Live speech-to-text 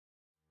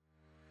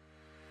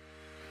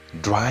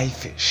Dry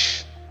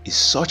fish is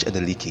such a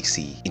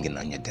delicacy in the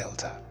Niger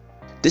Delta.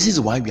 This is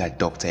why we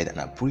adopted an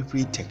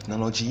appropriate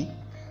technology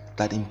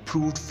that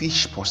improved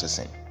fish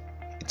processing.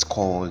 It's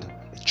called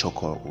the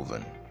Chorkor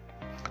Oven.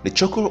 The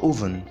Chorkor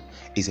Oven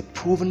is a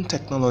proven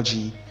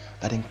technology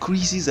that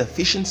increases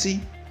efficiency,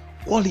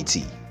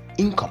 quality,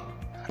 income,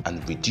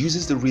 and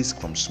reduces the risk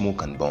from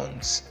smoke and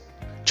burns.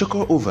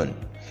 Chorkor Oven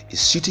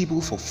is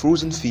suitable for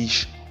frozen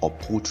fish or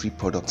poultry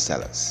product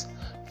sellers,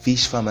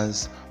 fish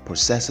farmers,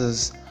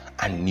 processors,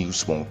 and new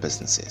small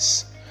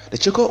businesses. The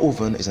Chorkor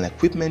Oven is an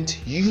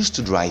equipment used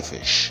to dry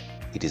fish.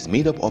 It is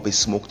made up of a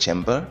smoke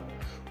chamber,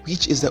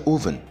 which is the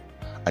oven,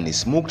 and a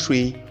smoke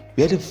tray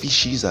where the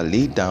fishes are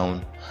laid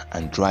down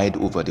and dried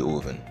over the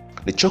oven.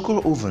 The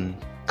Chorkor Oven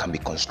can be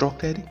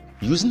constructed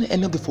using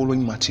any of the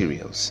following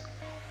materials: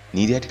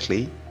 kneaded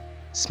clay,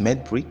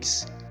 cement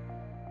bricks,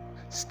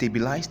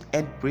 stabilized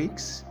earth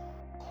bricks,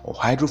 or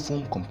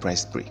hydrofoam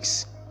compressed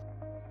bricks,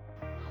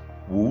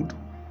 wood,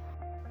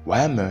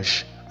 wire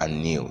mesh,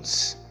 and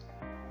nails.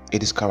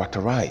 It is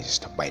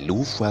characterized by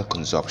low fuel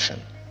consumption,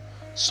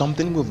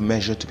 something we've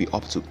measured to be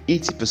up to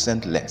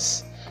 80%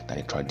 less than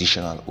a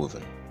traditional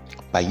oven.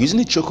 By using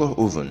a Chorkor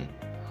Oven,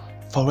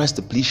 forest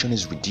depletion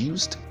is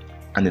reduced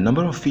and the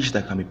number of fish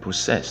that can be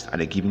processed at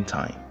a given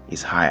time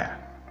is higher,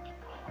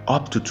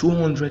 up to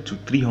 200 to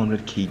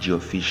 300 kg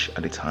of fish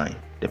at a time,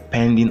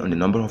 depending on the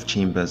number of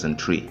chambers and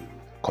tray,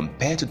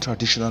 compared to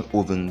traditional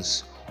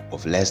ovens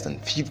of less than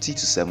 50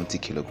 to 70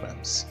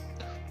 kilograms.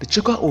 The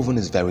Chorkor Oven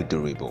is very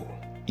durable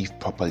if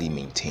properly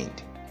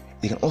maintained.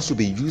 It can also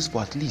be used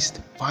for at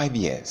least 5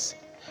 years,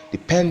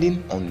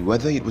 depending on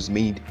whether it was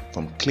made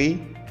from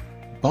clay,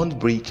 burnt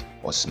brick,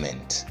 or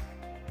cement.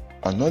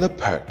 Another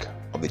perk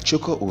of the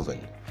Chorkor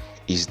Oven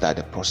is that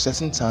the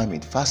processing time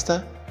is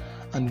faster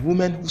and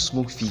women who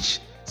smoke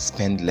fish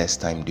spend less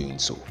time doing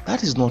so.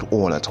 That is not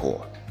all at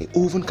all. The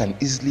oven can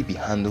easily be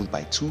handled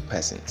by 2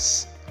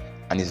 persons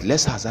and is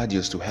less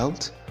hazardous to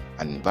health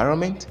and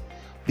environment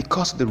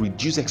because of the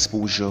reduced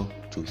exposure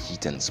to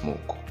heat and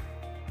smoke.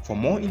 For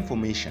more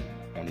information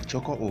on the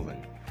Chorkor Oven,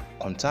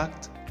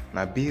 contact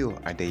Nabil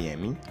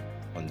Adeyemi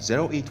on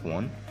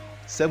 081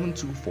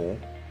 724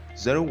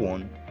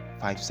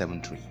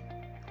 01573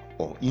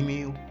 or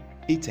email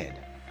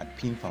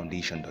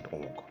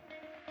ated@pinfoundation.org.